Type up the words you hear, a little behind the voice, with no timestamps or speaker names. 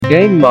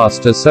Game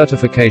Master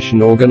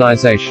Certification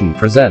Organization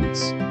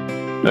presents.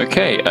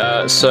 Okay,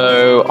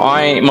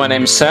 my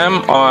name's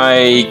Sam.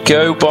 I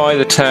go by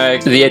the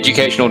tag The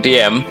Educational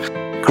DM.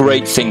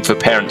 Great thing for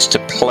parents to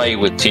play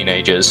with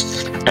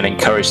teenagers and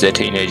encourage their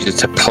teenagers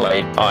to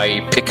play.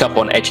 I pick up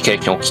on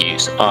educational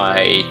cues.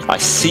 I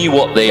see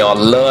what they are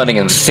learning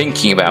and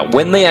thinking about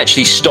when they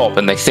actually stop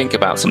and they think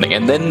about something,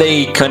 and then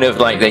they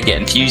they get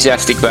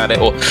enthusiastic about it,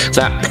 or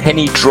that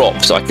penny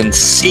drops. I can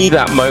see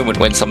that moment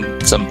when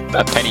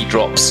a penny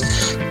drops.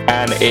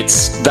 And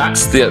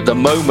that's the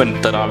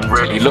moment that I'm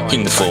really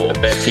looking for.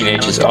 Their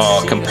teenagers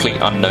are complete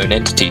unknown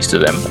entities to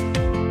them.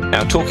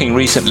 Now, talking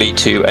recently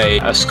to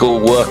a school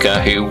worker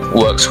who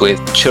works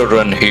with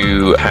children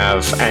who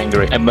have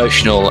anger,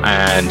 emotional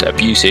and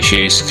abuse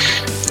issues,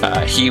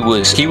 he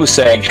was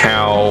saying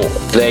how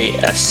they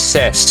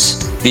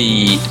assess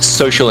the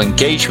social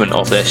engagement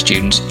of their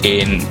students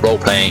in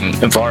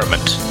role-playing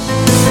environment.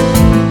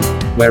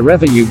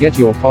 Wherever you get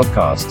your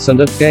podcasts and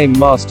at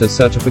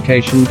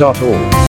GameMasterCertification.org.